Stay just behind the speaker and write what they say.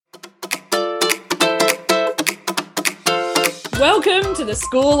Welcome to the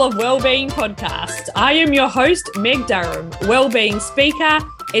School of Wellbeing podcast. I am your host, Meg Durham, wellbeing speaker,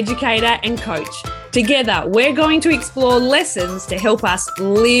 educator, and coach. Together, we're going to explore lessons to help us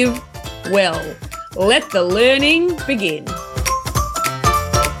live well. Let the learning begin.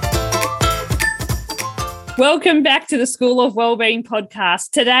 Welcome back to the School of Wellbeing podcast.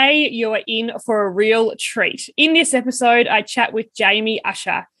 Today, you are in for a real treat. In this episode, I chat with Jamie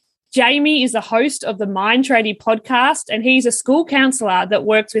Usher. Jamie is the host of the Mind Tradie podcast, and he's a school counsellor that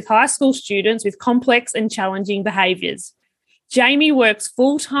works with high school students with complex and challenging behaviours. Jamie works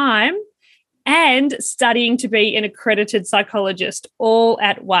full-time and studying to be an accredited psychologist all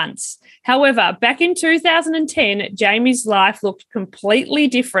at once. However, back in 2010, Jamie's life looked completely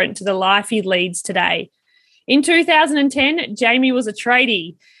different to the life he leads today. In 2010, Jamie was a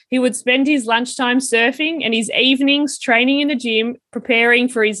tradie. He would spend his lunchtime surfing and his evenings training in the gym, preparing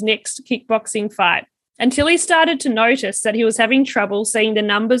for his next kickboxing fight, until he started to notice that he was having trouble seeing the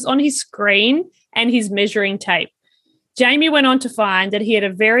numbers on his screen and his measuring tape. Jamie went on to find that he had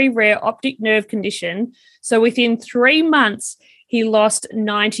a very rare optic nerve condition, so within 3 months, he lost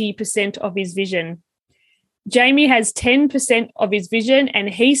 90% of his vision. Jamie has 10% of his vision, and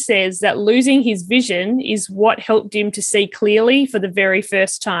he says that losing his vision is what helped him to see clearly for the very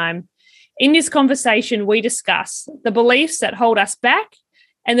first time. In this conversation, we discuss the beliefs that hold us back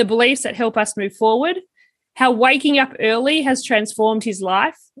and the beliefs that help us move forward, how waking up early has transformed his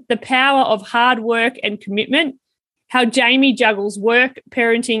life, the power of hard work and commitment, how Jamie juggles work,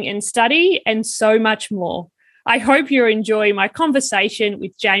 parenting, and study, and so much more. I hope you enjoy my conversation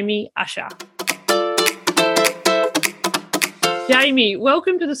with Jamie Usher. Jamie,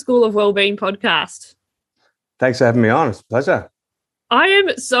 welcome to the School of Wellbeing podcast. Thanks for having me on. It's a pleasure. I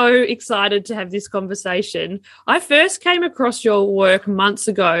am so excited to have this conversation. I first came across your work months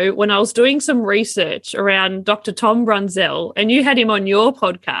ago when I was doing some research around Dr. Tom Brunzell, and you had him on your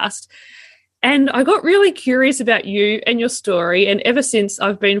podcast. And I got really curious about you and your story. And ever since,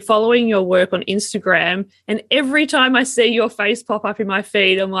 I've been following your work on Instagram. And every time I see your face pop up in my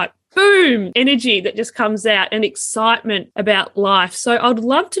feed, I'm like, boom, energy that just comes out and excitement about life. So I'd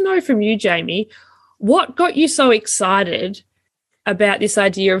love to know from you, Jamie, what got you so excited about this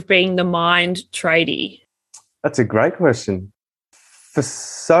idea of being the mind tradie? That's a great question. For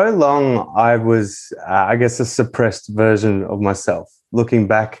so long, I was, a suppressed version of myself, looking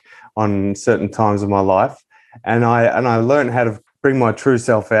back on certain times of my life. And I learned how to bring my true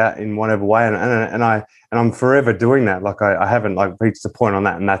self out in whatever way. And I'm forever doing that. Like I haven't reached a point on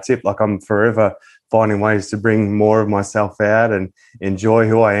that and that's it. Like I'm forever finding ways to bring more of myself out and enjoy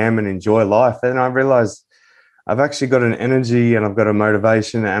who I am and enjoy life. And I realized I've actually got an energy and I've got a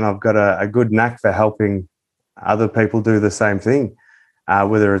motivation and I've got a good knack for helping other people do the same thing.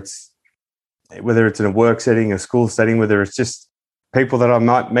 Whether it's in a work setting, a school setting, whether it's just people that I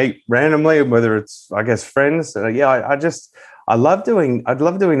might meet randomly, whether it's, friends. I love doing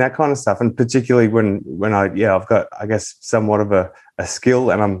that kind of stuff. And particularly when I've got, somewhat of a skill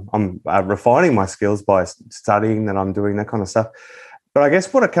and I'm refining my skills by studying, that I'm doing that kind of stuff. But I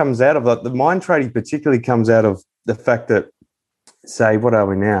guess what it comes out of, the mind trading particularly comes out of the fact that, say, what are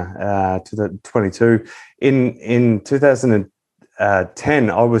we now? To the 22. In 2010,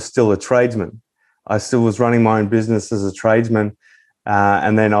 I was still a tradesman. I still was running my own business as a tradesman.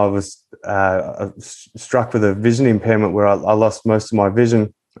 And then I was struck with a vision impairment where I lost most of my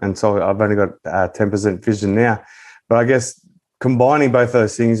vision. And so I've only got 10% vision now. But I guess combining both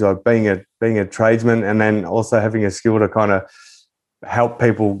those things, like being a tradesman and then also having a skill to kind of help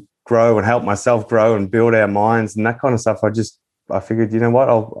people grow and help myself grow and build our minds and that kind of stuff, I figured, you know what,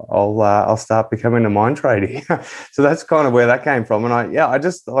 I'll start becoming a mind tradie. So that's kind of where that came from. And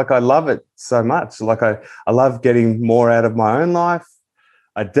I love it so much. Like I love getting more out of my own life.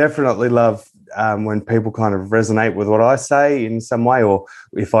 I definitely love when people kind of resonate with what I say in some way, or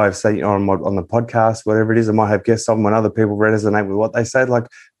if I say on the podcast, whatever it is, I might have guests on when other people resonate with what they say. Like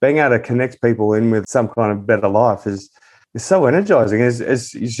being able to connect people in with some kind of better life is so energizing,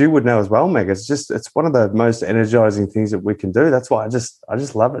 as you would know as well, Meg. It's one of the most energizing things that we can do. That's why I just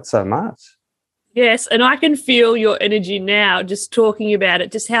love it so much. Yes, and I can feel your energy now just talking about it,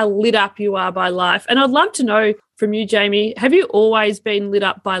 just how lit up you are by life. And I'd love to know from you, Jamie, have you always been lit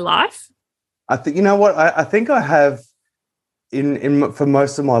up by life? I think, you know what, I think I have for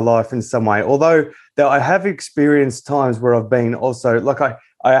most of my life in some way, although I have experienced times where I've been also,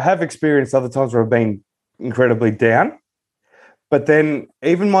 I have experienced other times where I've been incredibly down. But then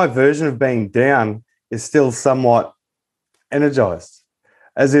even my version of being down is still somewhat energized,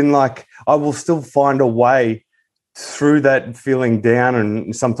 as in I will still find a way through that feeling down,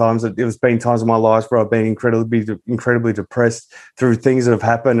 and sometimes it was been times in my life where I've been incredibly depressed through things that have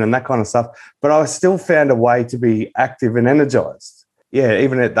happened and that kind of stuff. But I still found a way to be active and energized. Yeah,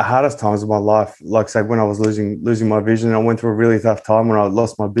 even at the hardest times of my life, like say when I was losing my vision, I went through a really tough time when I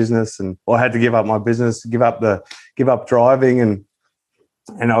lost my business, and I had to give up my business, give up driving, and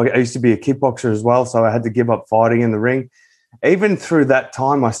I used to be a kickboxer as well, so I had to give up fighting in the ring. Even through that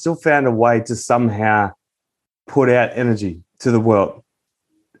time, I still found a way to somehow put out energy to the world,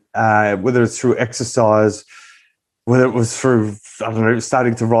 whether it's through exercise, whether it was through, I don't know,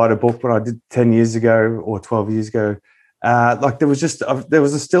 starting to write a book, what I did 10 years ago or 12 years ago. Like there was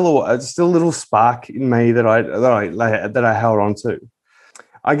still a little spark in me that I held on to.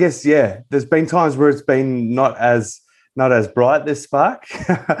 I guess, yeah, there's been times where it's been not as bright, this spark,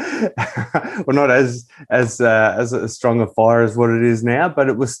 or not as a strong a fire as what it is now, but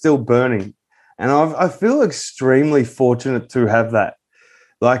it was still burning. And I feel extremely fortunate to have that.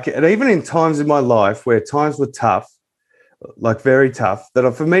 Like, and even in times in my life where times were tough, like very tough,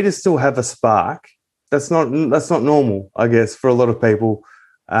 that for me to still have a spark, that's not normal, I guess, for a lot of people.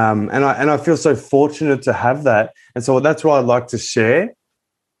 And I feel so fortunate to have that. And so that's why I like to share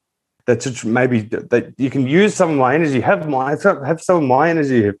that, maybe that you can use some of my energy, have some of my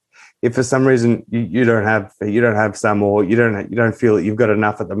energy. If for some reason you don't have some, or you don't feel that you've got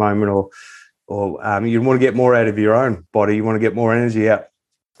enough at the moment, or you want to get more out of your own body, you want to get more energy out,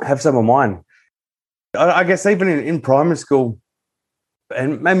 have some of mine. I guess even in primary school,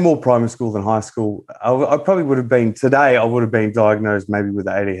 and more primary school than high school, I probably would have been diagnosed maybe with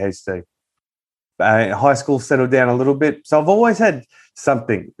ADHD. High school settled down a little bit, so I've always had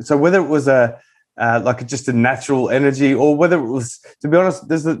something. So whether it was just a natural energy, or whether it was, to be honest,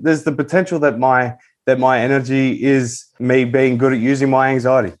 there's the potential that my energy is me being good at using my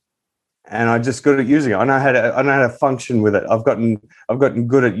anxiety. And I'm just good at using it. I know how to function with it. I've gotten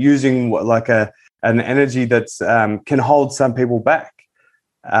good at using like an energy that's can hold some people back.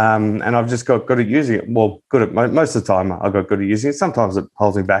 And I've just got good at using it. Well, good at most of the time. I got good at using it. Sometimes it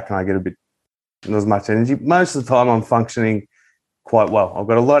holds me back, and I get a bit not as much energy. Most of the time, I'm functioning quite well. I've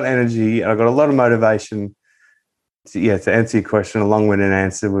got a lot of energy, and I've got a lot of motivation. To answer your question, a long-winded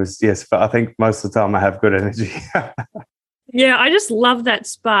answer was yes. But I think most of the time, I have good energy. Yeah, I just love that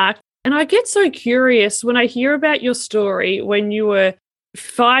spark. And I get so curious when I hear about your story when you were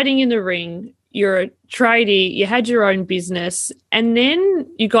fighting in the ring, you're a tradie, you had your own business, and then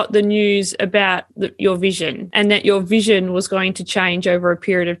you got the news about your vision, and that your vision was going to change over a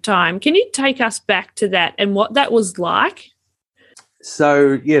period of time. Can you take us back to that and what that was like?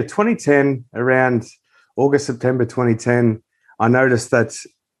 So, 2010, around August, September 2010, I noticed that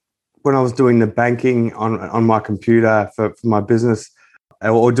when I was doing the banking on my computer for my business,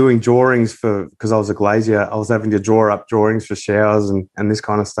 or doing drawings because I was a glazier, I was having to draw up drawings for showers and this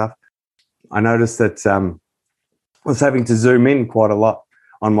kind of stuff. I noticed that I was having to zoom in quite a lot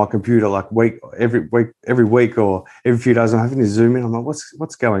on my computer, like every week or every few days. I'm having to zoom in. I'm like,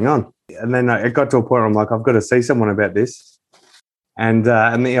 what's going on? And then it got to a point where I'm like, I've got to see someone about this. And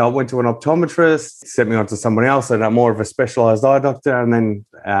then I went to an optometrist, sent me on to someone else, and more of a specialised eye doctor. And then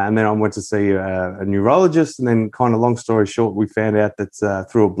I went to see a neurologist. And then, kind of long story short, we found out that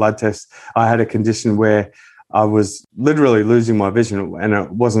through a blood test, I had a condition where I was literally losing my vision, and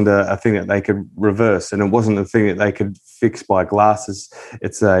it wasn't a thing that they could reverse, and it wasn't a thing that they could fix by glasses.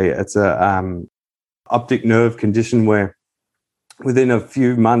 It's a optic nerve condition where within a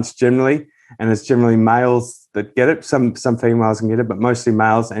few months generally, and it's generally males that get it. Some females can get it, but mostly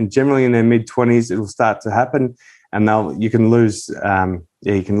males. And generally in their mid-20s, it will start to happen, and you can lose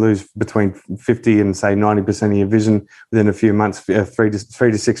between 50 and say 90% of your vision within a few months, 3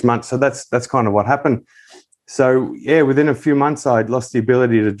 to 6 months. So that's kind of what happened. So within a few months, I'd lost the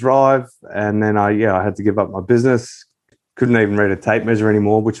ability to drive, and then I had to give up my business. Couldn't even read a tape measure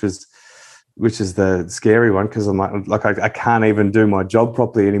anymore, which is the scary one, because I'm like I can't even do my job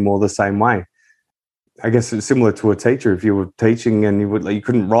properly anymore the same way. I guess it's similar to a teacher. If you were teaching and you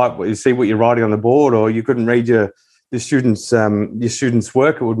couldn't write what you're writing on the board, or you couldn't read your students'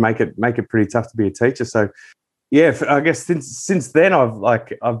 work, it would make it pretty tough to be a teacher. So I guess since then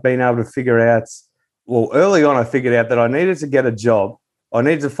I've been able to figure out. Well, early on I figured out that I needed to get a job. I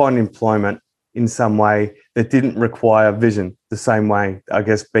needed to find employment in some way that didn't require vision the same way, I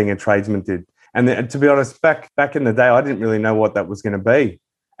guess, being a tradesman did. And to be honest, back in the day, I didn't really know what that was going to be.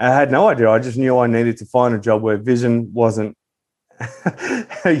 I had no idea. I just knew I needed to find a job where vision wasn't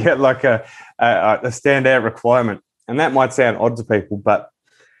like a standout requirement. And that might sound odd to people, but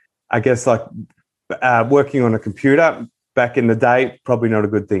I guess like working on a computer, back in the day, probably not a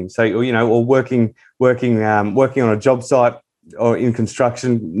good thing. So, or working on a job site or in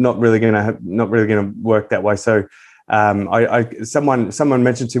construction, not really going to work that way. So, someone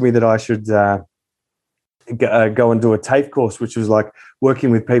mentioned to me that I should go and do a TAFE course, which was like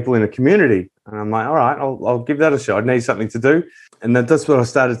working with people in a community. And I'm like, all right, I'll give that a shot. I need something to do. And that's what I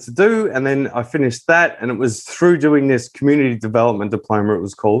started to do. And then I finished that. And it was through doing this community development diploma, it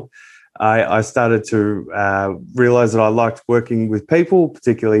was called. I started to realize that I liked working with people,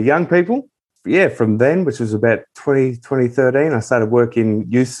 particularly young people. Yeah, from then, which was about 2013, I started working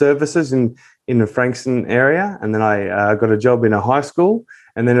youth services in the Frankston area. And then I got a job in a high school.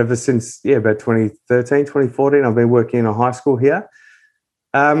 And then ever since, about 2013, 2014, I've been working in a high school here.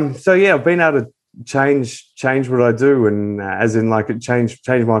 I've been able to change what I do, and as in like it changed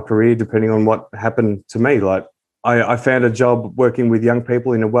my career depending on what happened to me. Like I found a job working with young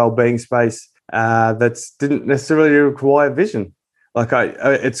people in a wellbeing space that didn't necessarily require vision. Like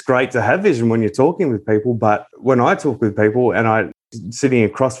it's great to have vision when you're talking with people, but when I talk with people and I sitting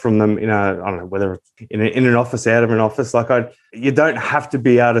across from them in I don't know whether in an office, out of an office, you don't have to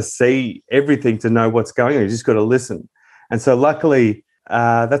be able to see everything to know what's going on. You just got to listen. And so luckily,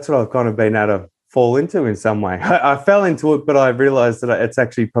 that's what I've kind of been able to fall into in some way. I fell into it, but I realized that it's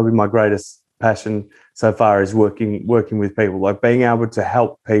actually probably my greatest passion so far is working with people, like being able to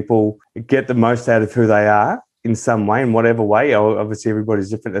help people get the most out of who they are in some way, in whatever way. Obviously, everybody's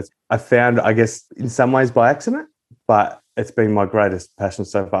different. I found, I guess, in some ways by accident, but it's been my greatest passion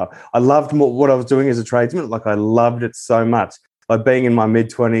so far. I loved what I was doing as a tradesman. Like I loved it so much. Like being in my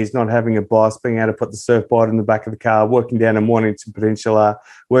mid-20s, not having a boss, being able to put the surfboard in the back of the car, working down in Mornington Peninsula,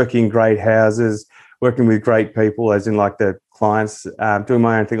 working in great houses, working with great people, as in like the clients, doing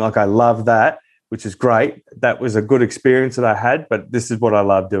my own thing. Like I love that, which is great. That was a good experience that I had, but this is what I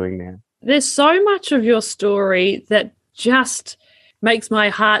love doing now. There's so much of your story that just makes my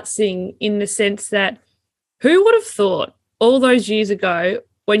heart sing, in the sense that who would have thought all those years ago,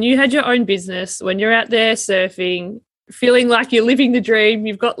 when you had your own business, when you're out there surfing, feeling like you're living the dream,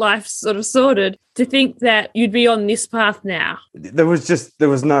 you've got life sort of sorted, to think that you'd be on this path now? There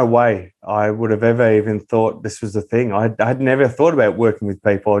was no way I would have ever even thought this was a thing. I'd never thought about working with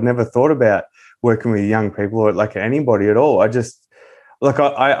people. I'd never thought about working with young people or like anybody at all. I just, like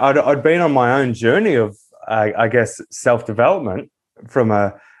I'd been on my own journey of, I guess, self-development from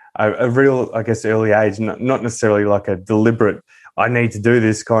a real, I guess, early age, not necessarily like a deliberate, I need to do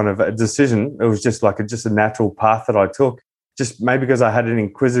this kind of a decision. It was just like just a natural path that I took, just maybe because I had an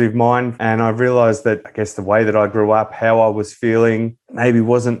inquisitive mind, and I realized that, I guess, the way that I grew up, how I was feeling, maybe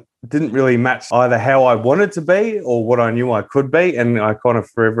didn't really match either how I wanted to be or what I knew I could be. And I kind of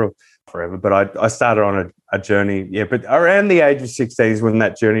forever, but I started on a journey. Yeah. But around the age of 16 is when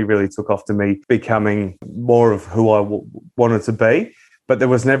that journey really took off to me becoming more of who I wanted to be. But there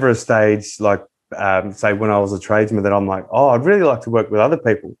was never a stage like, say, when I was a tradesman that I'm like, oh, I'd really like to work with other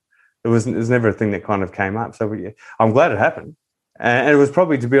people. There's never a thing that kind of came up. So I'm glad it happened. And it was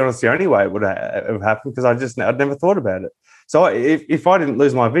probably, to be honest, the only way it would have happened, because I'd never thought about it. So if I didn't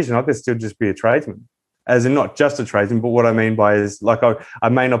lose my vision, I could still just be a tradesman, as in not just a tradesman, but what I mean by is like I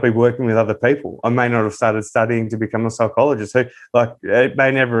may not be working with other people. I may not have started studying to become a psychologist. So like it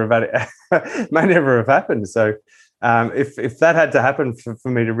may never have happened. So if that had to happen for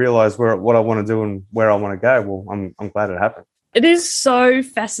me to realize what I want to do and where I want to go, well, I'm glad it happened. It is so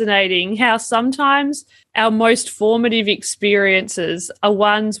fascinating how sometimes our most formative experiences are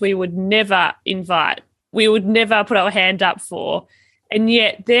ones we would never invite, we would never put our hand up for, and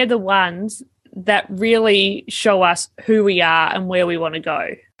yet they're the ones that really show us who we are and where we want to go.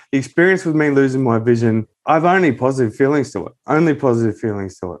 The experience with me losing my vision, I've only positive feelings to it.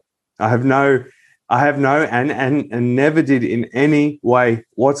 I have no and never did in any way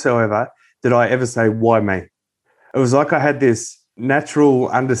whatsoever did I ever say, why me? It was like I had this natural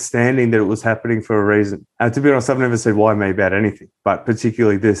understanding that it was happening for a reason. And to be honest, I've never said why me about anything, but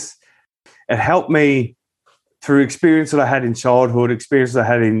particularly this. It helped me through experience that I had in childhood, experience that I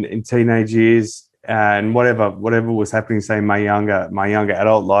had in teenage years, and whatever was happening, say, in my younger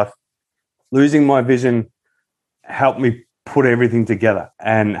adult life. Losing my vision helped me put everything together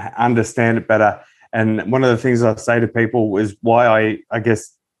and understand it better. And one of the things I say to people is why I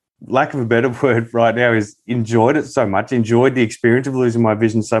guess, lack of a better word right now, is enjoyed the experience of losing my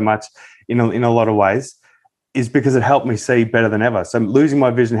vision so much in a lot of ways, is because it helped me see better than ever. So losing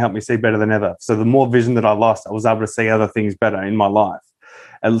my vision helped me see better than ever. So the more vision that I lost, I was able to see other things better in my life.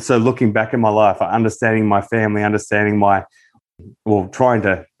 And so looking back in my life, understanding my family, understanding my well, trying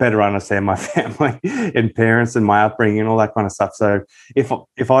to better understand my family and parents and my upbringing and all that kind of stuff. So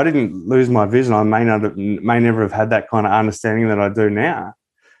if I didn't lose my vision, I may never have had that kind of understanding that I do now.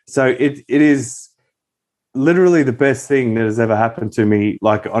 So it is literally the best thing that has ever happened to me,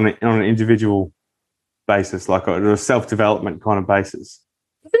 like on an individual basis, like on a self-development kind of basis.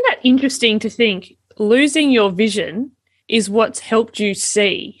 Isn't that interesting to think losing your vision is what's helped you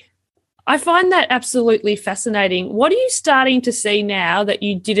see? I find that absolutely fascinating. What are you starting to see now that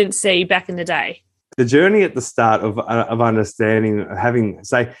you didn't see back in the day? The journey at the start of understanding, having,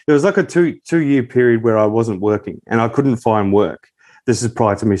 say, there was like a two-year period where I wasn't working and I couldn't find work. This is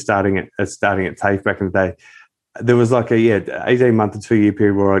prior to me starting at TAFE back in the day. There was like a 18-month to 2-year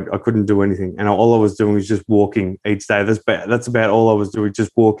period where I couldn't do anything, and all I was doing was just walking each day. That's about all I was doing,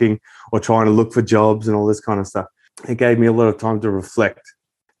 just walking or trying to look for jobs and all this kind of stuff. It gave me a lot of time to reflect,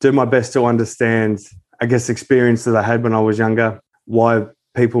 do my best to understand, I guess, experience that I had when I was younger, why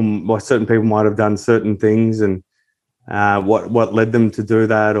certain people might have done certain things, and what led them to do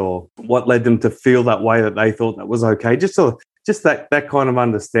that, or what led them to feel that way that they thought that was okay. Just that kind of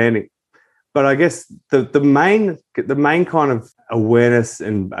understanding. But I guess the main kind of awareness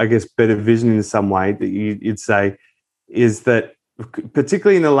and I guess better vision in some way that you'd say is that,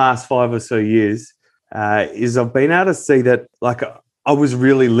 particularly in the last 5 or so years, is I've been able to see that like I was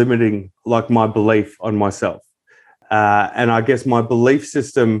really limiting like my belief on myself, and I guess my belief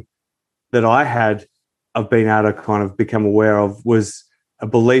system that I had, I've been able to kind of become aware of, was a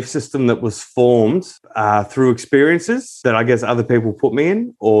belief system that was formed through experiences that I guess other people put me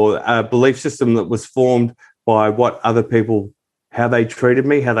in, or a belief system that was formed by what other people, how they treated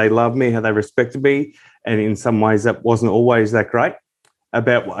me, how they loved me, how they respected me. And in some ways that wasn't always that great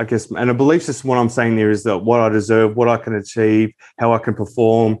about, I guess, and a belief system, what I'm saying there is that what I deserve, what I can achieve, how I can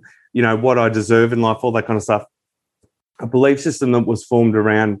perform, what I deserve in life, all that kind of stuff. A belief system that was formed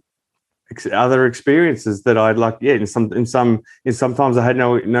around other experiences that I'd like, in sometimes I had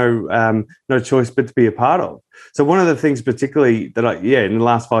no choice but to be a part of. So one of the things particularly that in the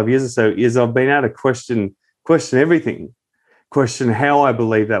last 5 years or so is I've been able to question everything, question how I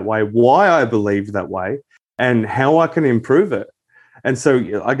believe that way, why I believe that way, and how I can improve it. And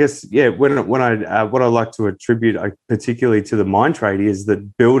so I guess, what I like to attribute particularly to the mind trade is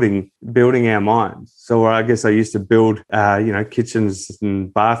that building our minds. So I guess I used to build, kitchens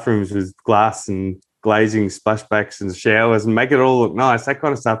and bathrooms with glass and glazing, splashbacks and showers and make it all look nice, that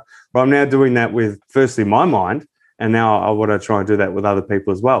kind of stuff. But I'm now doing that with, firstly, my mind, and now I want to try and do that with other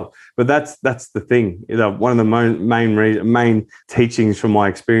people as well. But that's the thing. One of the main teachings from my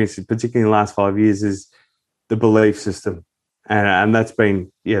experience, particularly in the last 5 years, is the belief system. And that's been,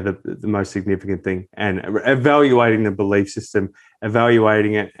 the most significant thing. And evaluating the belief system,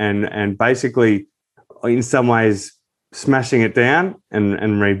 evaluating it, and basically, in some ways, smashing it down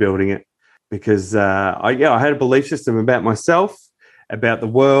and rebuilding it. Because I had a belief system about myself, about the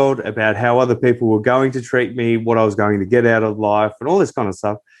world, about how other people were going to treat me, what I was going to get out of life, and all this kind of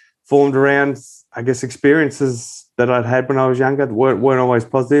stuff, formed around, I guess, experiences that I'd had when I was younger that weren't always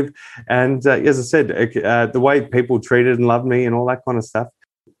positive. And as I said, the way people treated and loved me and all that kind of stuff,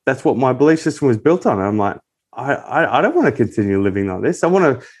 that's what my belief system was built on. And I'm like, I don't want to continue living like this. I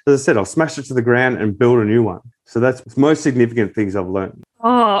want to, as I said, I'll smash it to the ground and build a new one. So that's the most significant things I've learned.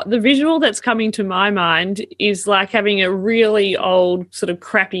 Oh, the visual that's coming to my mind is like having a really old sort of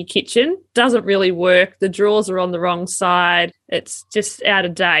crappy kitchen. Doesn't really work. The drawers are on the wrong side. It's just out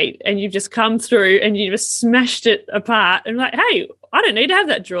of date. And you've just come through and you just smashed it apart and like, hey, I don't need to have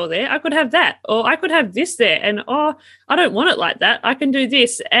that drawer there. I could have that, or I could have this there. And, I don't want it like that. I can do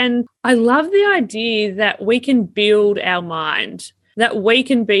this. And I love the idea that we can build our mind, that we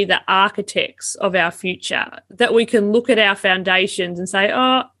can be the architects of our future, that we can look at our foundations and say,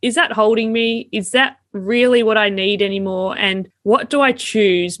 is that holding me? Is that really what I need anymore? And what do I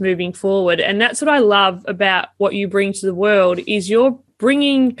choose moving forward? And that's what I love about what you bring to the world is you're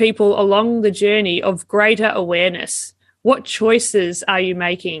bringing people along the journey of greater awareness. What choices are you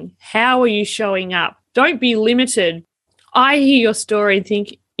making? How are you showing up? Don't be limited. I hear your story and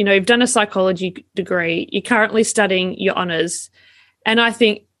think, you've done a psychology degree. You're currently studying your honours. And I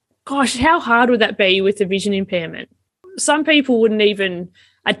think, gosh, how hard would that be with a vision impairment? Some people wouldn't even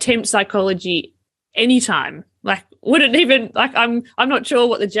attempt psychology anytime. I'm not sure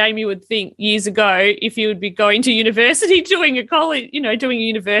what the Jamie would think years ago if you would be going to university doing a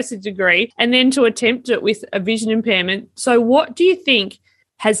university degree and then to attempt it with a vision impairment. So what do you think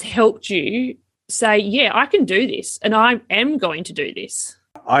has helped you say, I can do this and I am going to do this?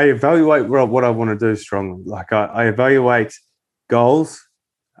 I evaluate what I want to do strongly. Like I evaluate goals.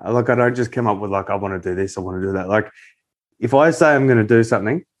 Like I don't just come up with like, I want to do this, I want to do that. Like if I say I'm going to do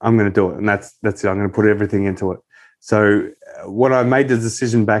something, I'm going to do it. And that's it. I'm going to put everything into it. So when I made the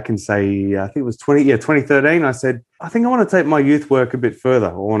decision back in, say, I think it was 2013, I said, I think I want to take my youth work a bit further.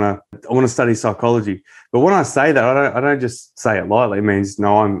 I want to study psychology. But when I say that, I don't just say it lightly. It means,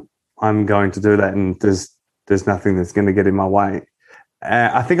 no, I'm going to do that, and there's nothing that's going to get in my way.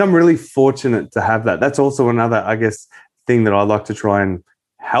 I think I'm really fortunate to have that. That's also another, I guess, thing that I like to try and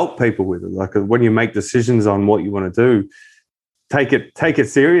help people with. Like when you make decisions on what you want to do, take it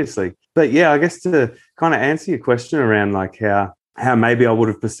seriously. But yeah, I guess to kind of answer your question around like how maybe I would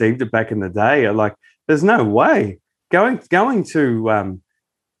have perceived it back in the day, like there's no way going to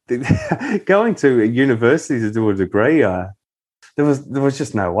going to a university to do a degree. There was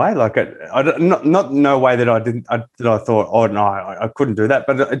just no way. Like not no way that I thought, oh no, I couldn't do that,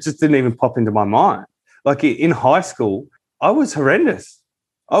 but it just didn't even pop into my mind. Like in high school, I was horrendous.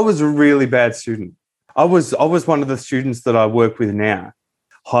 I was a really bad student. I was one of the students that I work with now.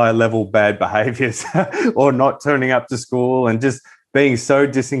 High level bad behaviors or not turning up to school and just being so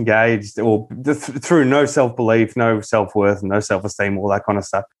disengaged or through no self-belief, no self-worth, no self-esteem, all that kind of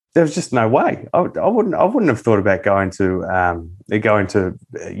stuff. There was just no way. I wouldn't have thought about going to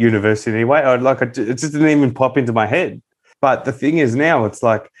university anyway. It just didn't even pop into my head. But the thing is now it's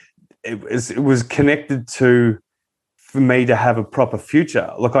like it was connected to, for me to have a proper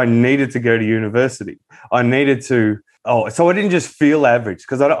future. Like I needed to go to university. I needed to. So I didn't just feel average,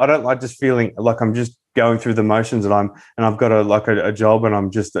 because I don't like just feeling like I'm just going through the motions and I've got a job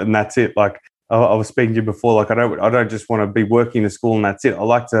and that's it. Like I was speaking to you before, like I don't just want to be working in a school and that's it. I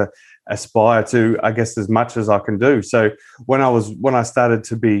like to aspire to, I guess, as much as I can do. So when I started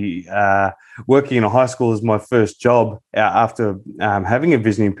to be working in a high school as my first job after having a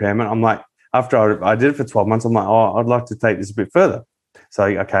vision impairment, I'm like, after I did it for 12 months, I'm like, I'd like to take this a bit further. So,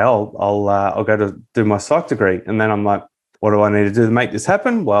 okay, I'll go to do my psych degree. And then I'm like, what do I need to do to make this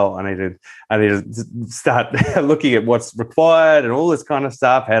happen? Well, I need to start looking at what's required and all this kind of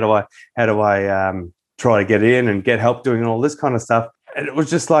stuff. How do I try to get in and get help doing all this kind of stuff? And it was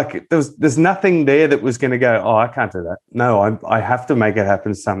just like there's nothing there that was going to go, I can't do that. No, I have to make it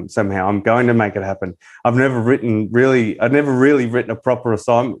happen somehow. I'm going to make it happen. I've never really written a proper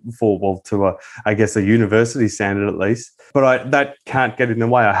assignment before, well, to I guess a university standard at least. But that can't get in the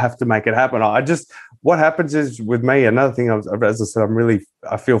way. I have to make it happen. What happens is with me, another thing, as I said,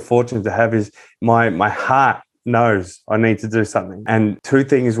 I feel fortunate to have is my heart knows I need to do something. And two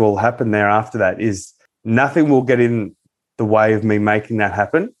things will happen there after that is nothing will get in the way of me making that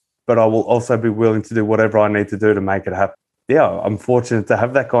happen, but I will also be willing to do whatever I need to do to make it happen. Yeah, I'm fortunate to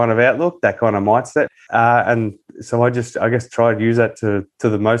have that kind of outlook, that kind of mindset. And so I guess try to use that to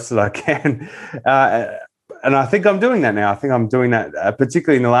the most that I can. And I think I'm doing that now. I think I'm doing that,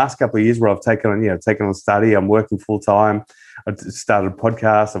 particularly in the last couple of years where I've taken on study. I'm working full time. I started a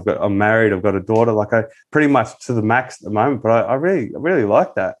podcast. I'm married. I've got a daughter. Like I pretty much to the max at the moment. But I really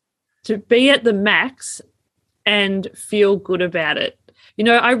like that. To be at the max and feel good about it.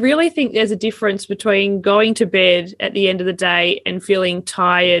 I really think there's a difference between going to bed at the end of the day and feeling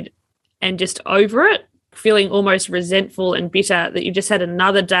tired and just over it, feeling almost resentful and bitter that you've just had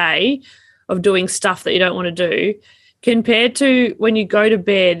another day of doing stuff that you don't want to do, compared to when you go to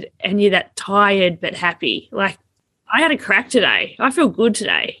bed and you're that tired but happy. Like, I had a crack today. I feel good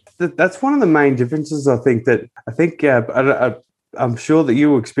today. That's one of the main differences, I think, I'm sure that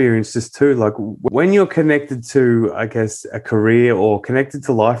you experience this too. Like when you're connected to, I guess, a career or connected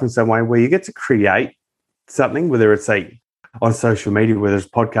to life in some way where you get to create something, whether it's on social media, whether it's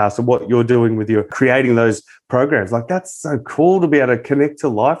podcasts or what you're doing with your creating those programs, like that's so cool to be able to connect to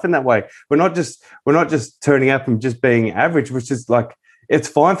life in that way. We're not just turning up and just being average, which is like, it's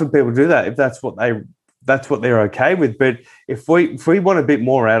fine for people to do that if that's what they're okay with. But if we want a bit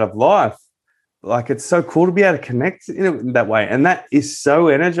more out of life, like it's so cool to be able to connect in that way. And that is so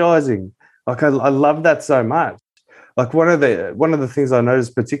energizing. Like I love that so much. Like one of the things I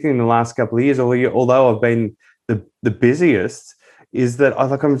noticed, particularly in the last couple of years, although I've been the busiest, is that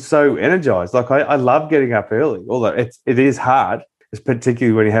I'm so energized. Like I love getting up early, although it is hard, it's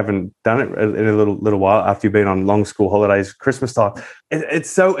particularly when you haven't done it in a little while after you've been on long school holidays, Christmas time.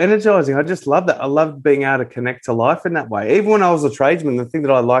 It's so energizing. I just love that. I love being able to connect to life in that way. Even when I was a tradesman, the thing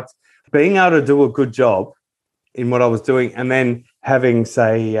that I liked, being able to do a good job in what I was doing and then having,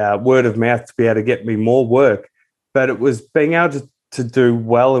 say, word of mouth to be able to get me more work. But it was being able to do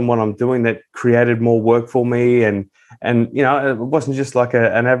well in what I'm doing that created more work for me. And it wasn't just like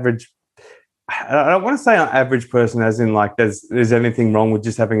an average, I don't want to say an average person as in like there's anything wrong with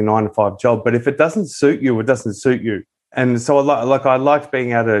just having a 9-to-5 job. But if it doesn't suit you, it doesn't suit you. And so I liked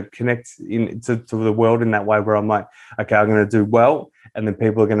being able to connect to the world in that way, where I'm like, okay, I'm going to do well, and then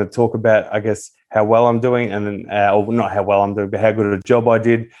people are going to talk about, I guess, how well I'm doing, and then or not how well I'm doing, but how good a job I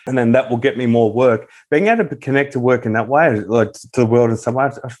did, and then that will get me more work. Being able to connect to work in that way, like to the world in some way,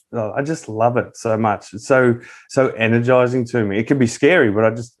 I just love it so much. It's so energizing to me. It can be scary,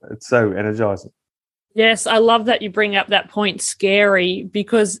 but it's so energizing. Yes, I love that you bring up that point, scary,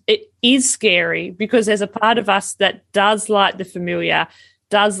 because it is scary, because there's a part of us that does like the familiar,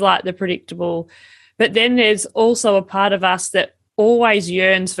 does like the predictable, but then there's also a part of us that always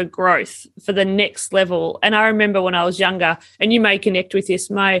yearns for growth, for the next level. And I remember when I was younger, and you may connect with this,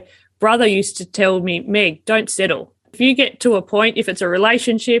 my brother used to tell me, Meg, don't settle. If you get to a point, if it's a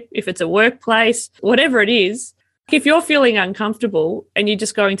relationship, if it's a workplace, whatever it is, if you're feeling uncomfortable and you're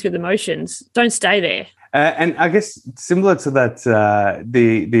just going through the motions, don't stay there. And I guess similar to that,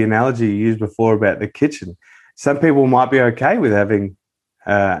 the analogy you used before about the kitchen, some people might be okay with having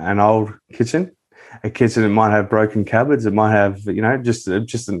an old kitchen, a kitchen that might have broken cupboards, it might have,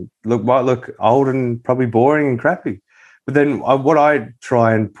 might look old and probably boring and crappy. But then what I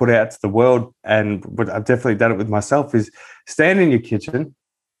try and put out to the world, and what I've definitely done it with myself, is stand in your kitchen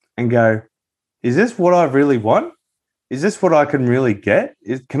and go, is this what I really want? Is this what I can really get?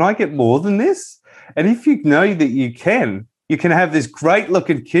 Can I get more than this? And if you know that you can have this great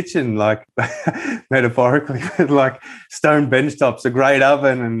looking kitchen, like metaphorically, like stone bench tops, a great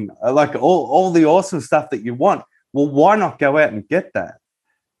oven, and like all the awesome stuff that you want. Well, why not go out and get that?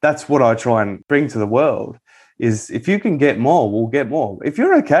 That's what I try and bring to the world, is if you can get more, we'll get more. If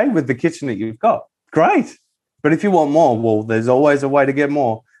you're okay with the kitchen that you've got, great. But if you want more, well, there's always a way to get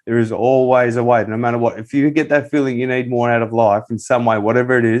more. There is always a way, no matter what. If you get that feeling you need more out of life in some way,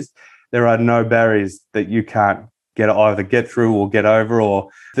 whatever it is, there are no barriers that you can't either get through or get over. Or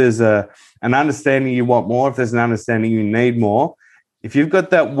if there's an understanding you want more, if there's an understanding you need more, if you've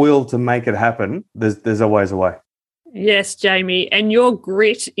got that will to make it happen, there's always a way. Yes, Jamie, and your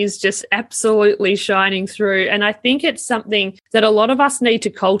grit is just absolutely shining through. And I think it's something that a lot of us need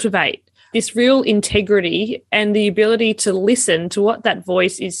to cultivate. This real integrity and the ability to listen to what that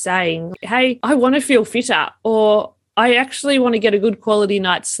voice is saying. Hey, I want to feel fitter, or I actually want to get a good quality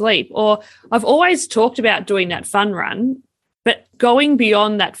night's sleep, or I've always talked about doing that fun run, but going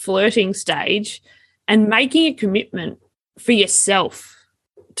beyond that flirting stage and making a commitment for yourself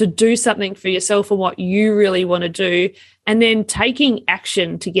to do something for yourself and what you really want to do, and then taking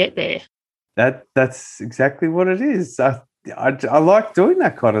action to get there. That's exactly what it is. I like doing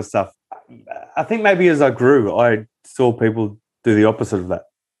that kind of stuff. I think maybe as I grew, I saw people do the opposite of that.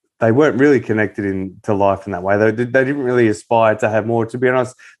 They weren't really connected to life in that way. They didn't really aspire to have more. To be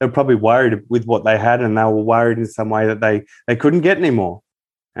honest, they were probably worried with what they had, and they were worried in some way that they couldn't get any more.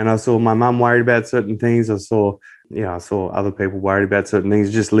 And I saw my mum worried about certain things. I saw other people worried about certain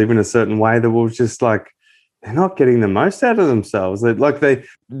things, just live in a certain way that was just like, they're not getting the most out of themselves. They're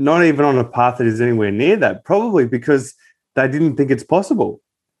not even on a path that is anywhere near that, probably because they didn't think it's possible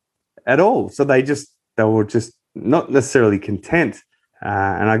at all. So they were just not necessarily content.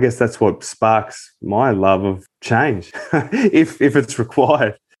 And I guess that's what sparks my love of change, if it's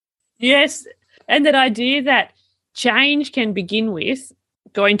required. Yes. And that idea that change can begin with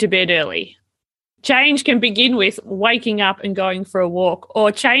going to bed early. Change can begin with waking up and going for a walk.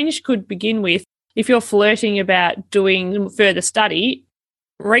 Or change could begin with, if you're flirting about doing further study,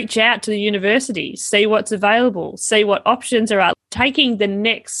 reach out to the university, see what's available, see what options are out. Taking the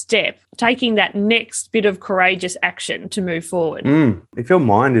next step, taking that next bit of courageous action to move forward. If your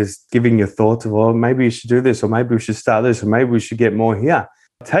mind is giving you thoughts of, oh, maybe you should do this, or maybe we should start this, or maybe we should get more here,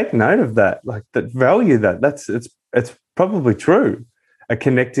 take note of that. Like, that, value that. It's probably true.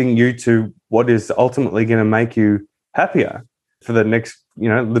 Connecting you to what is ultimately going to make you happier for the next,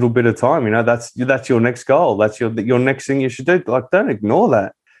 little bit of time. That's your next goal. That's your next thing you should do. Like, don't ignore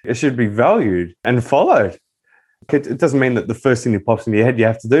that. It should be valued and followed. It doesn't mean that the first thing that pops in your head you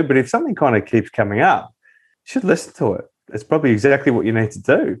have to do, but if something kind of keeps coming up, you should listen to it. It's probably exactly what you need to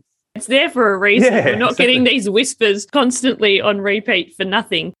do. It's there for a reason. Yeah, We're not exactly. getting these whispers constantly on repeat for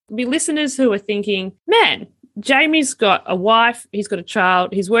nothing. Be listeners who are thinking, man, Jamie's got a wife, he's got a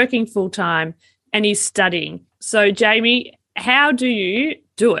child, he's working full-time, and he's studying. So, Jamie, how do you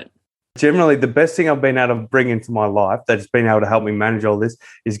do it? Generally, the best thing I've been able to bring into my life that's been able to help me manage all this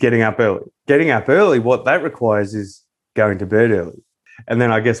is getting up early. Getting up early, what that requires is going to bed early. And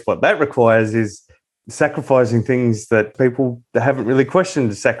then I guess what that requires is sacrificing things that people haven't really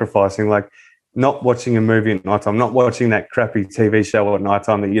questioned sacrificing, like not watching a movie at nighttime, not watching that crappy TV show at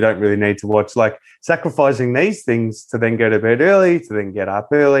nighttime that you don't really need to watch, like sacrificing these things to then go to bed early, to then get up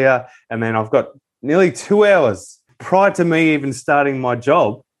earlier. And then I've got nearly 2 hours prior to me even starting my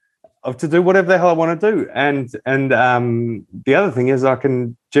job, to do whatever the hell I want to do. And the other thing is I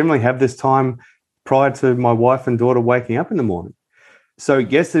can generally have this time prior to my wife and daughter waking up in the morning. So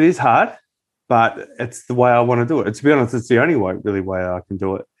yes, it is hard, but it's the way I want to do it. To be honest, it's the only way I can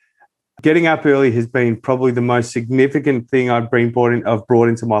do it. Getting up early has been probably the most significant thing I've brought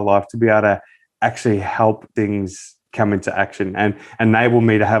into my life to be able to actually help things come into action and enable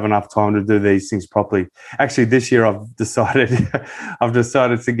me to have enough time to do these things properly. Actually, this year I've decided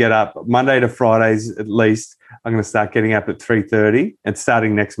to get up Monday to Fridays at least. I'm going to start getting up at 3:30 and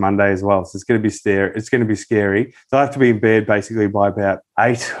starting next Monday as well. So it's going to be scary. So I have to be in bed basically by about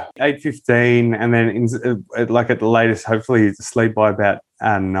 8:15, and then like at the latest, hopefully sleep by about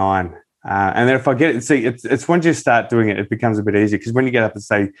 9. And then if I get it, it's once you start doing it, it becomes a bit easier, because when you get up at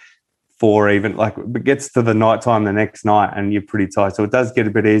say 4, even like it gets to the night time the next night and you're pretty tired. So it does get a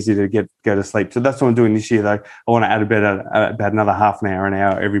bit easier to go to sleep. So that's what I'm doing this year though. I want to add about another half an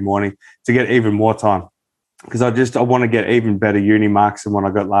hour every morning to get even more time, because I want to get even better uni marks than what I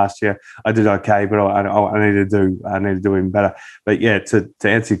got last year. I did okay, but I need to do even better. But yeah, to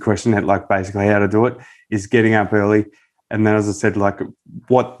answer your question, like basically how to do it is getting up early. And then, as I said, like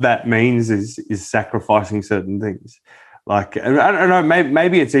what that means is sacrificing certain things. Like, I don't know,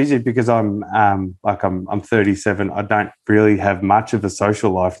 maybe it's easier because I'm 37. I don't really have much of a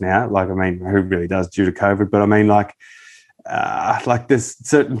social life now. Like, I mean, who really does due to COVID? But I mean, like there's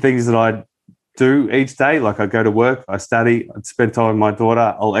certain things that I do each day. Like I go to work, I study, I spend time with my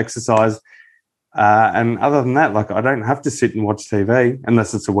daughter, I'll exercise. And other than that, like I don't have to sit and watch TV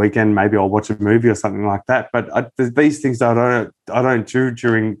unless it's a weekend. Maybe I'll watch a movie or something like that. But these things that I don't do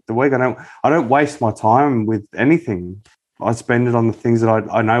during the week. I don't waste my time with anything. I spend it on the things that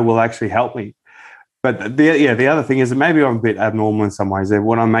I know will actually help me. But the other thing is that maybe I'm a bit abnormal in some ways.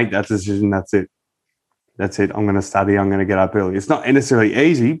 When I make that decision, that's it. That's it. I'm going to study. I'm going to get up early. It's not necessarily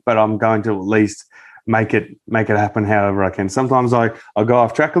easy, but I'm going to at least make it happen however I can. Sometimes I'll go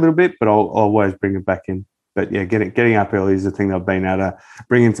off track a little bit, but I'll always bring it back in. But yeah, getting up early is the thing that I've been able to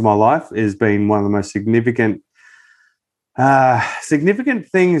bring into my life. Has been one of the most significant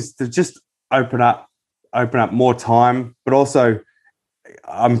things to just open up more time, but also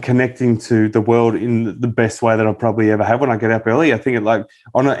I'm connecting to the world in the best way that I'll probably ever have when I get up early. I think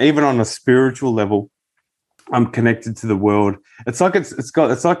even on a spiritual level, I'm connected to the world. It's like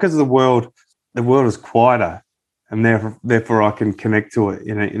because the world is quieter, and therefore I can connect to it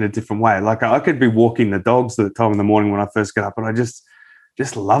in a different way. Like I could be walking the dogs at the time in the morning when I first get up, and I just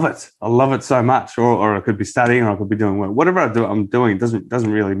love it. I love it so much. Or I could be studying, or I could be doing work. Whatever I'm doing, it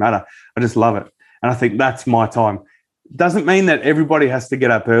doesn't really matter. I just love it. And I think that's my time. Doesn't mean that everybody has to get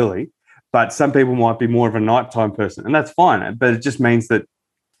up early, but some people might be more of a nighttime person, and that's fine. But it just means that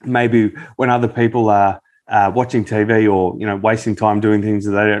maybe when other people are watching TV or wasting time doing things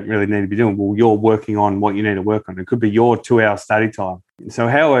that they don't really need to be doing, well, you're working on what you need to work on. It could be your 2-hour study time. So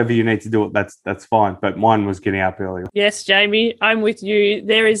however you need to do it, that's fine. But mine was getting up early. Yes, Jamie, I'm with you.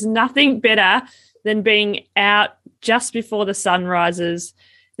 There is nothing better than being out just before the sun rises.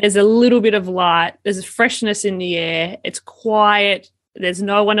 There's a little bit of light. There's a freshness in the air. It's quiet. There's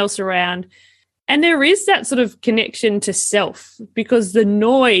no one else around. And there is that sort of connection to self, because the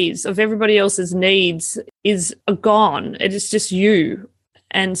noise of everybody else's needs is gone. It is just you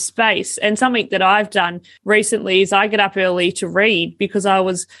and space. And something that I've done recently is I get up early to read, because I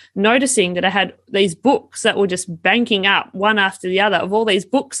was noticing that I had these books that were just banking up one after the other of all these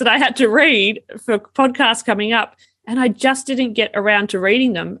books that I had to read for podcasts coming up. And I just didn't get around to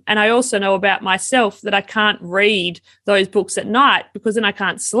reading them. And I also know about myself that I can't read those books at night, because then I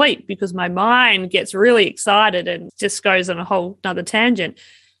can't sleep, because my mind gets really excited and just goes on a whole nother tangent.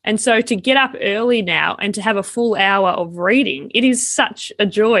 And so to get up early now and to have a full hour of reading, it is such a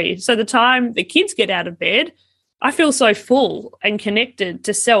joy. So the time the kids get out of bed, I feel so full and connected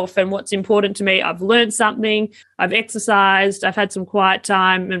to self and what's important to me. I've learned something, I've exercised, I've had some quiet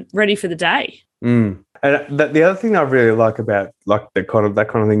time and ready for the day. Mm. And the other thing I really like about like that kind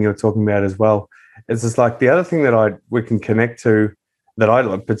of thing you're talking about as well is just like the other thing that we can connect to, that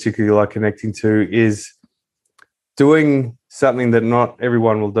I particularly like connecting to, is doing something that not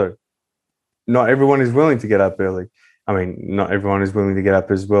everyone will do. Not everyone is willing to get up early. I mean, not everyone is willing to get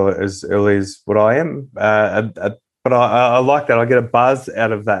up as early as what I am. But I like that. I get a buzz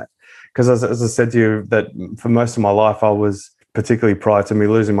out of that, because as I said to you, that for most of my life, I was, particularly prior to me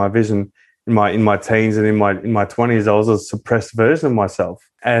losing my vision, in my teens and in my 20s, I was a suppressed version of myself.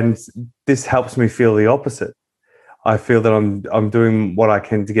 And this helps me feel the opposite. I feel that I'm doing what I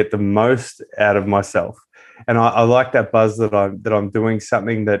can to get the most out of myself. And I like that buzz that I'm doing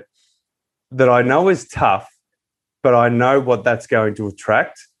something that I know is tough, but I know what that's going to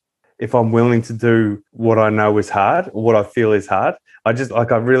attract if I'm willing to do what I know is hard or what I feel is hard. I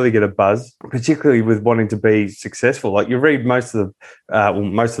really get a buzz, particularly with wanting to be successful. Like you read most of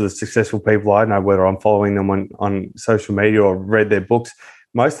the successful people I know, whether I'm following them on social media or read their books,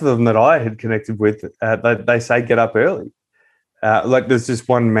 most of them that I had connected with, they say get up early. Like there's just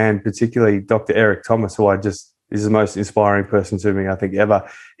one man, particularly Dr. Eric Thomas, who is the most inspiring person to me, I think, ever.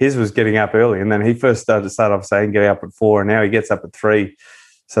 His was getting up early. And then he first started off saying getting up at 4, and now he gets up at 3.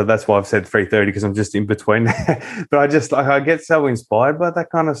 So that's why I've said 3:30, because I'm just in between. But I get so inspired by that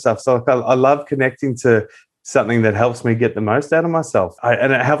kind of stuff. So I love connecting to something that helps me get the most out of myself.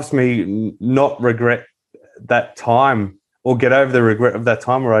 And it helps me not regret that time or get over the regret of that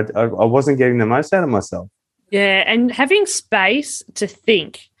time where I wasn't getting the most out of myself. Yeah, and having space to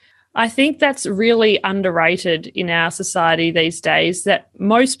think. I think that's really underrated in our society these days, that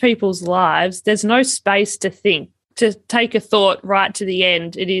most people's lives, there's no space to think, to take a thought right to the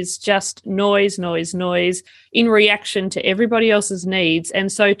end. It is just noise, noise, noise in reaction to everybody else's needs.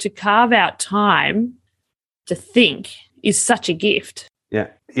 And so to carve out time to think is such a gift. Yeah.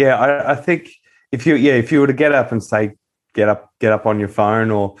 I think if you were to get up and say, get up on your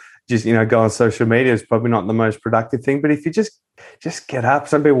phone or just, go on social media, is probably not the most productive thing. But if you just get up,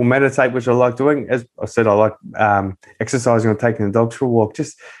 some people meditate, which I like doing. As I said, I like exercising or taking the dogs for a walk.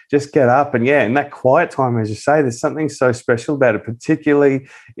 Just get up, and in that quiet time, as you say, there's something so special about it, particularly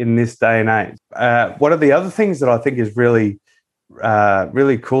in this day and age. One of the other things that I think is really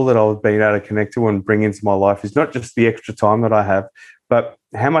cool that I've been able to connect to and bring into my life is not just the extra time that I have, but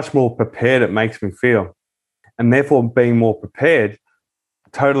how much more prepared it makes me feel. And therefore, being more prepared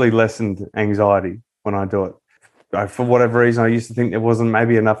totally lessened anxiety when I do it. For whatever reason, I used to think there wasn't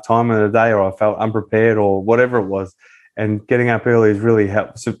maybe enough time in the day, or I felt unprepared, or whatever it was. And getting up early has really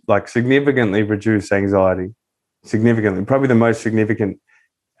helped, significantly reduce anxiety. Significantly, probably the most significant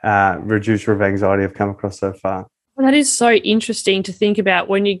reducer of anxiety I've come across so far. Well, that is so interesting to think about.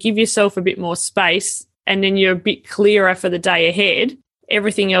 When you give yourself a bit more space and then you're a bit clearer for the day ahead,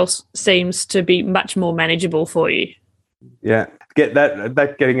 everything else seems to be much more manageable for you. Yeah,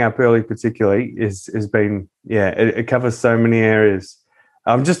 that getting up early particularly has been, it covers so many areas.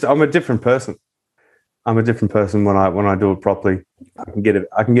 I'm a different person. I'm a different person when I do it properly. I can get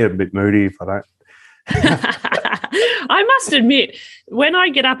a bit moody if I don't. I must admit, when I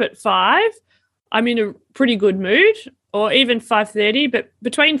get up at 5, I'm in a pretty good mood, or even 5:30. But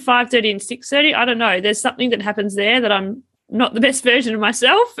between 5:30 and 6:30, I don't know. There's something that happens there that I'm not the best version of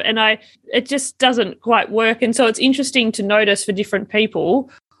myself, and it just doesn't quite work. And so it's interesting to notice for different people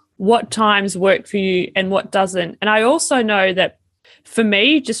what times work for you and what doesn't. And I also know that for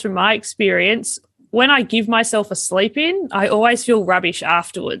me, just from my experience, when I give myself a sleep in, I always feel rubbish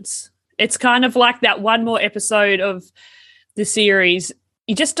afterwards. It's kind of like that one more episode of the series.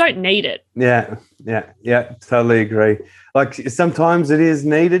 You just don't need it. Yeah, totally agree. Like sometimes it is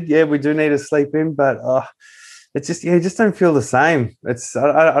needed. Yeah, we do need a sleep in, but it's just, you just don't feel the same. It's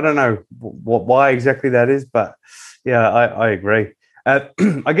I don't know why exactly that is, but I agree.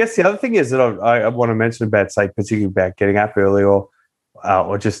 I guess the other thing is that I want to mention about, say, particularly about getting up early or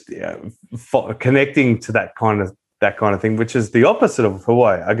just connecting to that kind of thing, which is the opposite of who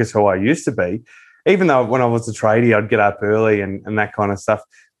I used to be. Even though when I was a tradie, I'd get up early and that kind of stuff,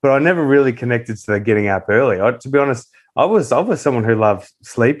 but I never really connected to the getting up early. To be honest, I was someone who loved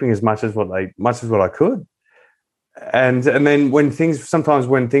sleeping as much as what I could. And then when things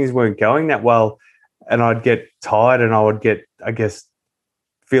weren't going that well, and I'd get tired and I would get, I guess,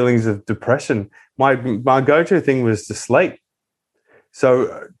 feelings of depression, my go-to thing was to sleep.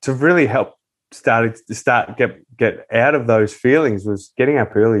 So to really help get out of those feelings, was getting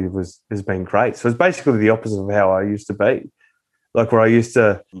up early has been great. So it's basically the opposite of how I used to be. Like where I used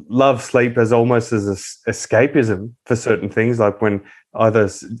to love sleep as almost as escapism for certain things, like when either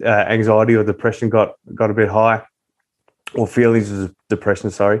anxiety or depression got a bit high, or feelings of depression,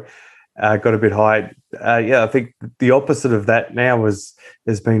 got a bit high. I think the opposite of that now has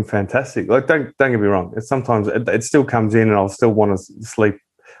been fantastic. Like don't get me wrong, sometimes it still comes in and I'll still want to sleep,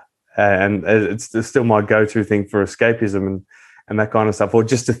 and it's still my go-to thing for escapism and that kind of stuff, or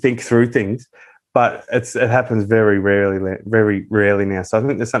just to think through things. But it happens very rarely now. So I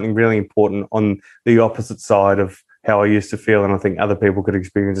think there's something really important on the opposite side of how I used to feel, and I think other people could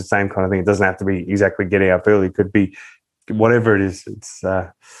experience the same kind of thing. It doesn't have to be exactly getting up early. It could be whatever it is. It's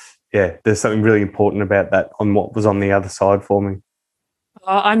there's something really important about that on what was on the other side for me.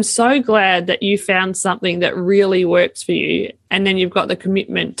 I'm so glad that you found something that really works for you, and then you've got the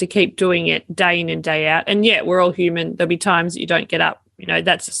commitment to keep doing it day in and day out. And we're all human. There'll be times that you don't get up.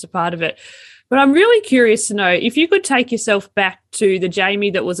 That's just a part of it. But I'm really curious to know, if you could take yourself back to the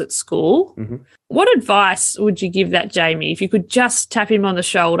Jamie that was at school, what advice would you give that Jamie? If you could just tap him on the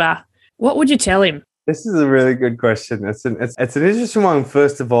shoulder, what would you tell him? This is a really good question. It's an interesting one,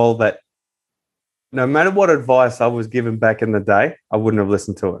 first of all, that no matter what advice I was given back in the day, I wouldn't have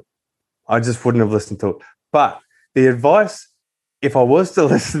listened to it. I just wouldn't have listened to it. But the advice, if I was to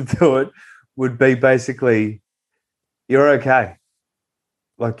listen to it, would be basically, you're okay.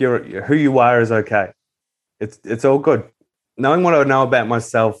 Like who you are is okay. It's all good. Knowing what I know about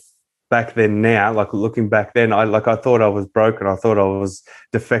myself back then now, like looking back then, I thought I was broken. I thought I was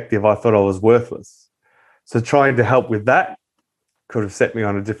defective. I thought I was worthless. So trying to help with that could have set me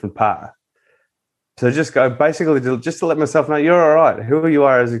on a different path. So just go basically just to let myself know you're all right. Who you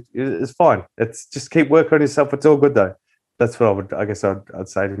are is fine. It's just keep working on yourself. It's all good though. That's what I'd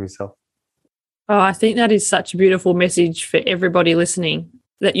say to myself. Oh, I think that is such a beautiful message for everybody listening,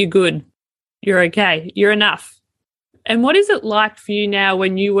 that you're good, you're okay, you're enough. And what is it like for you now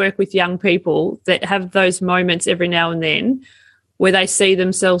when you work with young people that have those moments every now and then where they see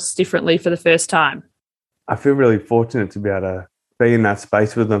themselves differently for the first time? I feel really fortunate to be able to be in that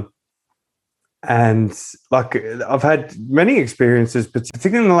space with them. And like I've had many experiences,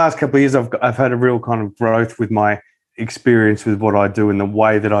 particularly in the last couple of years, I've had a real kind of growth with my experience with what I do and the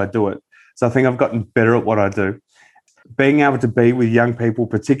way that I do it. So I think I've gotten better at what I do. Being able to be with young people,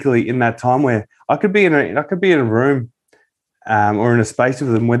 particularly in that time where I could be in a room or in a space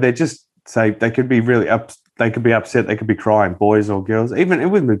with them where they just say they could be really they could be upset, they could be crying, boys or girls, even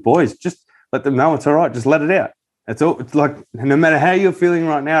with boys, just let them know it's all right, just let it out. It's like no matter how you're feeling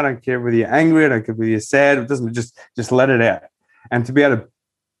right now, I don't care whether you're angry, I don't care whether you're sad, it doesn't, just let it out. And to be able to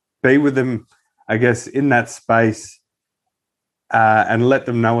be with them, I guess, in that space and let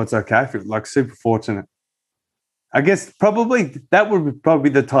them know it's okay, I feel like super fortunate. I guess probably that would be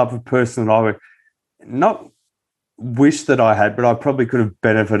the type of person that I would not wish that I had, but I probably could have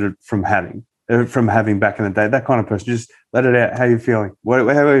benefited from having back in the day. That kind of person, just let it out. How you feeling?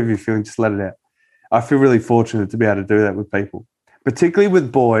 However you're feeling, just let it out. I feel really fortunate to be able to do that with people, particularly with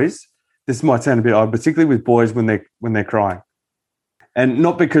boys. This might sound a bit odd, particularly with boys when they're crying, and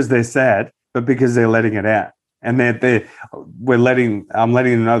not because they're sad, but because they're letting it out, and I'm letting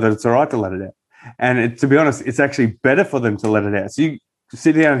them know that it's all right to let it out. And to be honest, it's actually better for them to let it out. So you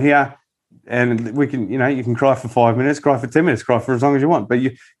sit down here, and we can, you can cry for 5 minutes, cry for 10 minutes, cry for as long as you want, but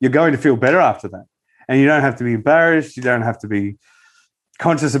you're going to feel better after that, and you don't have to be embarrassed. You don't have to be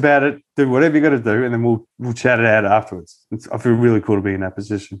conscious about it. Do whatever you got to do, and then we'll chat it out afterwards. I feel really cool to be in that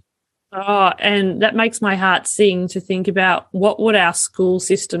position. Oh, and that makes my heart sing to think about what would our school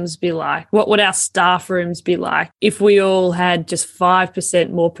systems be like? What would our staff rooms be like if we all had just 5%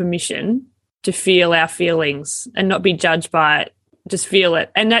 more permission to feel our feelings and not be judged by it? Just feel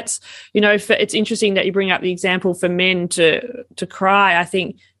it. And that's, it's interesting that you bring up the example for men to cry. I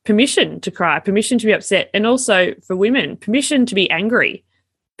think permission to cry, permission to be upset, and also for women, permission to be angry,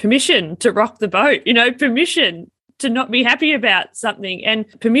 permission to rock the boat, permission to not be happy about something, and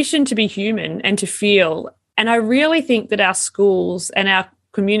permission to be human and to feel. And I really think that our schools and our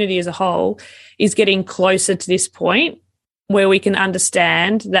community as a whole is getting closer to this point where we can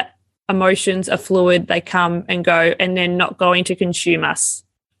understand that emotions are fluid, they come and go, and they're not going to consume us.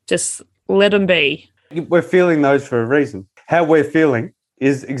 Just let them be. We're feeling those for a reason. How we're feeling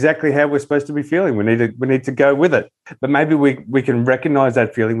is exactly how we're supposed to be feeling. We need to go with it. But maybe we can recognize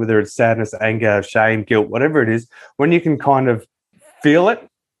that feeling, whether it's sadness, anger, shame, guilt, whatever it is. When you can kind of feel it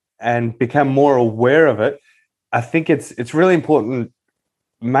and become more aware of it, I think it's really important,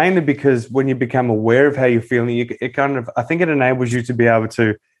 mainly because when you become aware of how you're feeling, I think it enables you to be able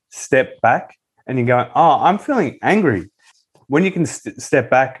to step back and you go, oh, I'm feeling angry. When you can step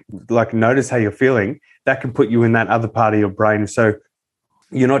back, like notice how you're feeling, that can put you in that other part of your brain. So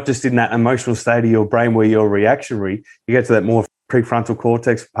you're not just in that emotional state of your brain where you're reactionary. You get to that more prefrontal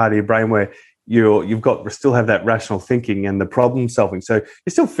cortex part of your brain where still have that rational thinking and the problem solving. So you're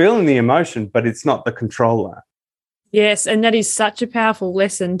still feeling the emotion, but it's not the controller. Yes, and that is such a powerful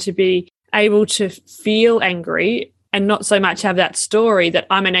lesson, to be able to feel angry and not so much have that story that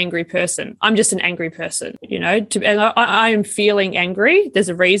I'm an angry person. I'm just an angry person, and I am feeling angry. There's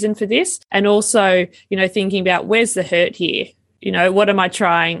a reason for this. And also, thinking about where's the hurt here? What am I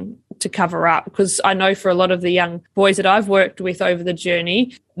trying to cover up? Because I know for a lot of the young boys that I've worked with over the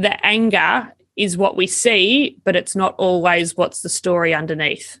journey, the anger is what we see, but it's not always what's the story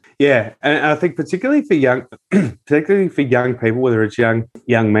underneath. Yeah, and I think particularly for young people, whether it's young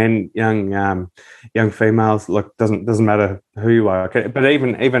men, young females, look, doesn't matter who you are, okay? But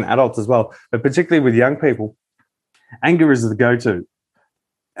even adults as well. But particularly with young people, anger is the go-to.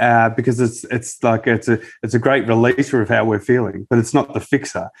 because it's a great releaser of how we're feeling, but it's not the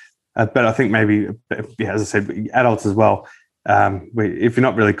fixer. But I think maybe, as I said, adults as well. If you're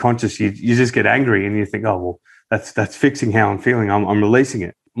not really conscious, you just get angry and you think, oh well, that's fixing how I'm feeling. I'm releasing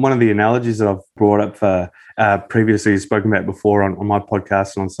it. One of the analogies that I've brought up for previously, spoken about before on my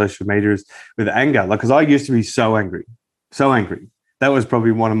podcast and on social media, is with anger. Like, because I used to be so angry. That was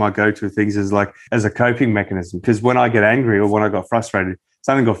probably one of my go-to things, is like as a coping mechanism. Because when I get angry or when I got frustrated,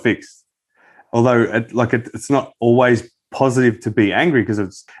 something got fixed. Although it's not always positive to be angry,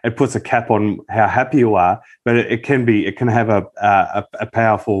 because it puts a cap on how happy you are, but it can have a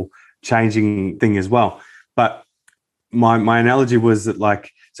powerful changing thing as well. But my analogy was that, like,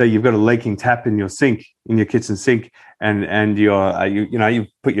 so you've got a leaking tap in your kitchen sink, and you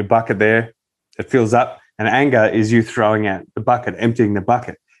put your bucket there, it fills up, and anger is you throwing out the bucket, emptying the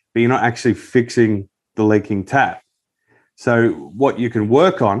bucket, but you're not actually fixing the leaking tap. So what you can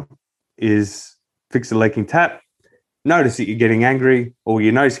work on is fix the leaking tap. Notice that you're getting angry, or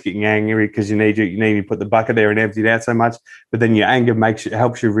you notice you're getting angry because you need to put the bucket there and empty it out so much, but then your anger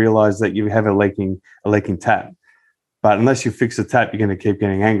helps you realize that you have a leaking tap. But unless you fix the tap, you're going to keep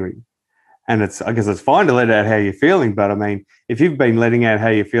getting angry. And I guess it's fine to let out how you're feeling, but I mean, if you've been letting out how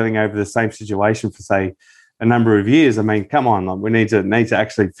you're feeling over the same situation for, say, a number of years, I mean, come on, we need to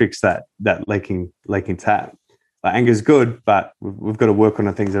actually fix that leaking tap. Anger's good, but we've got to work on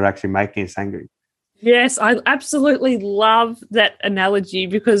the things that are actually making us angry. Yes, I absolutely love that analogy,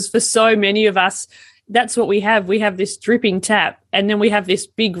 because for so many of us, that's what we have. We have this dripping tap, and then we have this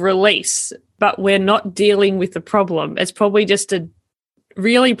big release, but we're not dealing with the problem. It's probably just a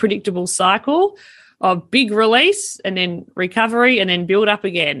really predictable cycle of big release and then recovery and then build up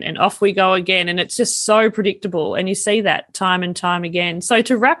again, and off we go again. And it's just so predictable, and you see that time and time again. So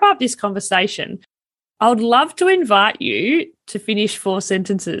to wrap up this conversation, I would love to invite you to finish 4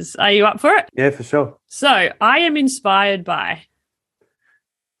 sentences. Are you up for it? Yeah, for sure. So, I am inspired by.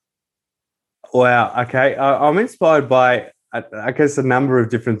 Wow. Okay. I'm inspired by, I guess, a number of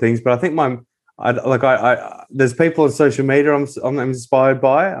different things, but I think there's people on social media I'm inspired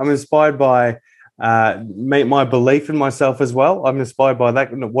by. I'm inspired by my belief in myself as well. I'm inspired by that,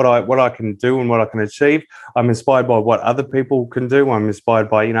 what I can do and what I can achieve. I'm inspired by what other people can do. I'm inspired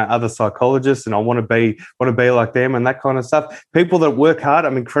by other psychologists, and I want to be like them and that kind of stuff. People that work hard.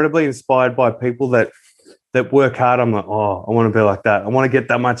 I'm incredibly inspired by people that work hard. I'm like, oh, I want to be like that. I want to get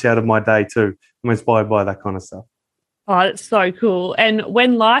that much out of my day too. I'm inspired by that kind of stuff. Oh, that's so cool. And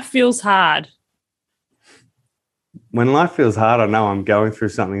when life feels hard? When life feels hard, I know I'm going through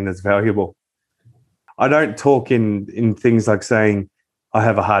something that's valuable. I don't talk in things like saying I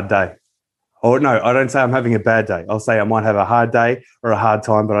have a hard day. Or no, I don't say I'm having a bad day. I'll say I might have a hard day or a hard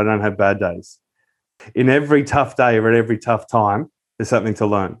time, but I don't have bad days. In every tough day or at every tough time, there's something to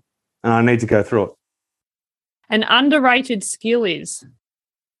learn, and I need to go through it. An underrated skill is?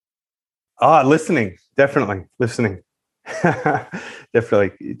 Listening. Definitely listening.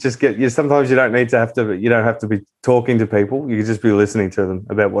 Definitely. Sometimes you don't have to be talking to people. You can just be listening to them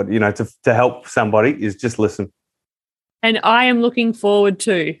about what, to help somebody is just listen. And I am looking forward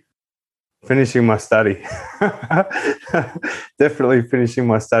to finishing my study. Definitely finishing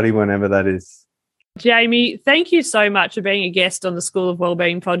my study whenever that is. Jamie, thank you so much for being a guest on the School of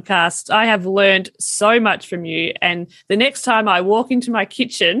Wellbeing podcast. I have learned so much from you, and the next time I walk into my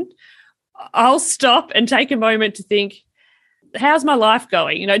kitchen, I'll stop and take a moment to think, how's my life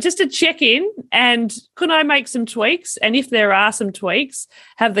going? Just to check in, and could I make some tweaks? And if there are some tweaks,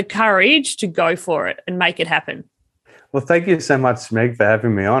 have the courage to go for it and make it happen. Well, thank you so much, Meg, for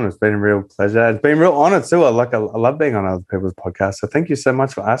having me on. It's been a real pleasure. It's been a real honor too. I love being on other people's podcasts. So thank you so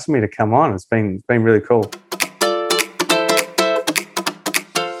much for asking me to come on. It's been really cool.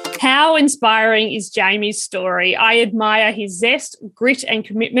 How inspiring is Jamie's story? I admire his zest, grit, and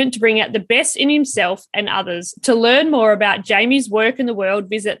commitment to bring out the best in himself and others. To learn more about Jamie's work in the world,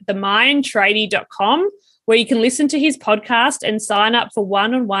 visit themindtradie.com, where you can listen to his podcast and sign up for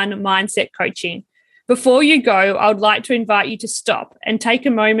one-on-one mindset coaching. Before you go, I would like to invite you to stop and take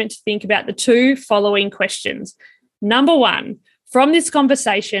a moment to think about the 2 following questions. Number 1, from this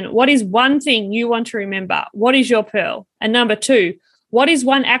conversation, what is one thing you want to remember? What is your pearl? And number 2, what is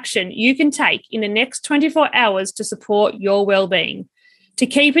one action you can take in the next 24 hours to support your well-being? To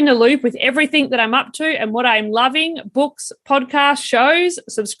keep in the loop with everything that I'm up to and what I'm loving, books, podcasts, shows,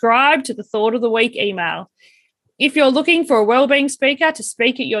 subscribe to the Thought of the Week email. If you're looking for a wellbeing speaker to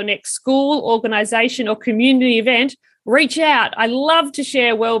speak at your next school, organisation or community event, reach out. I love to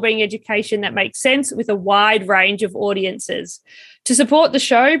share wellbeing education that makes sense with a wide range of audiences. To support the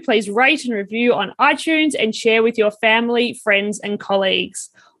show, please rate and review on iTunes and share with your family, friends, and colleagues.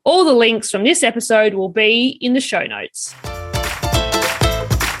 All the links from this episode will be in the show notes.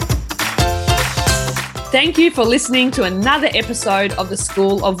 Thank you for listening to another episode of the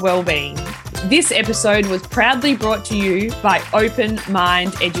School of Wellbeing. This episode was proudly brought to you by Open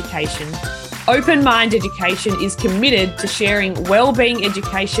Mind Education. Open Mind Education is committed to sharing wellbeing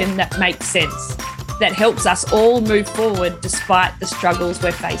education that makes sense, that helps us all move forward despite the struggles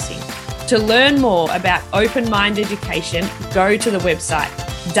we're facing. To learn more about Open Mind Education, go to the website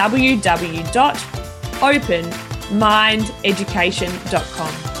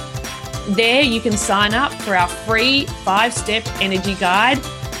www.openmindeducation.com. There you can sign up for our free 5-step energy guide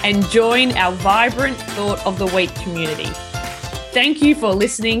and join our vibrant Thought of the Week community. Thank you for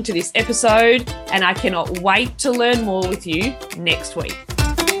listening to this episode, and I cannot wait to learn more with you next week.